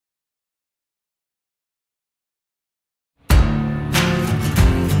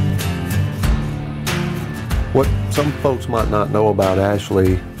What some folks might not know about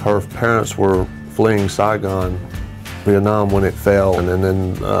Ashley, her parents were fleeing Saigon, Vietnam when it fell, and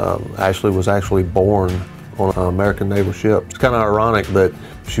then Ashley was actually born on an American naval ship. It's kind of ironic that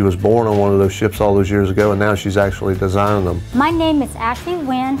she was born on one of those ships all those years ago, and now she's actually designing them. My name is Ashley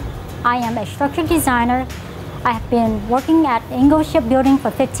Nguyen. I am a structural designer. I have been working at Ingalls Shipbuilding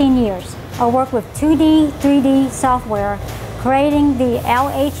for 15 years. I work with 2D, 3D software, creating the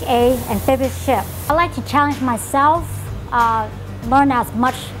LHA amphibious ship. I like to challenge myself, learn as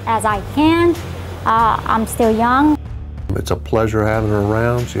much as I can. I'm still young. It's a pleasure having her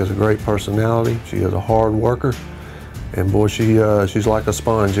around. She has a great personality. She is a hard worker. And boy, she's like a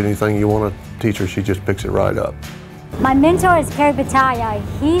sponge. Anything you want to teach her, she just picks it right up. My mentor is Kerry Battaglia.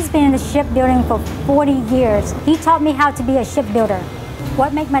 He's been in the shipbuilding for 40 years. He taught me how to be a shipbuilder.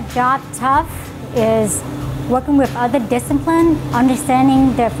 What makes my job tough is working with other disciplines,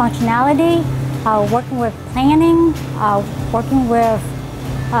 understanding their functionality, working with planning, working with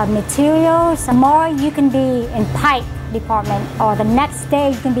materials. Tomorrow you can be in pipe department, or the next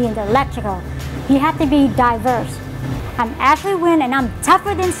day you can be in the electrical. You have to be diverse. I'm Ashley Nguyen, and I'm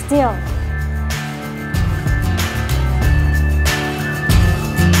tougher than steel.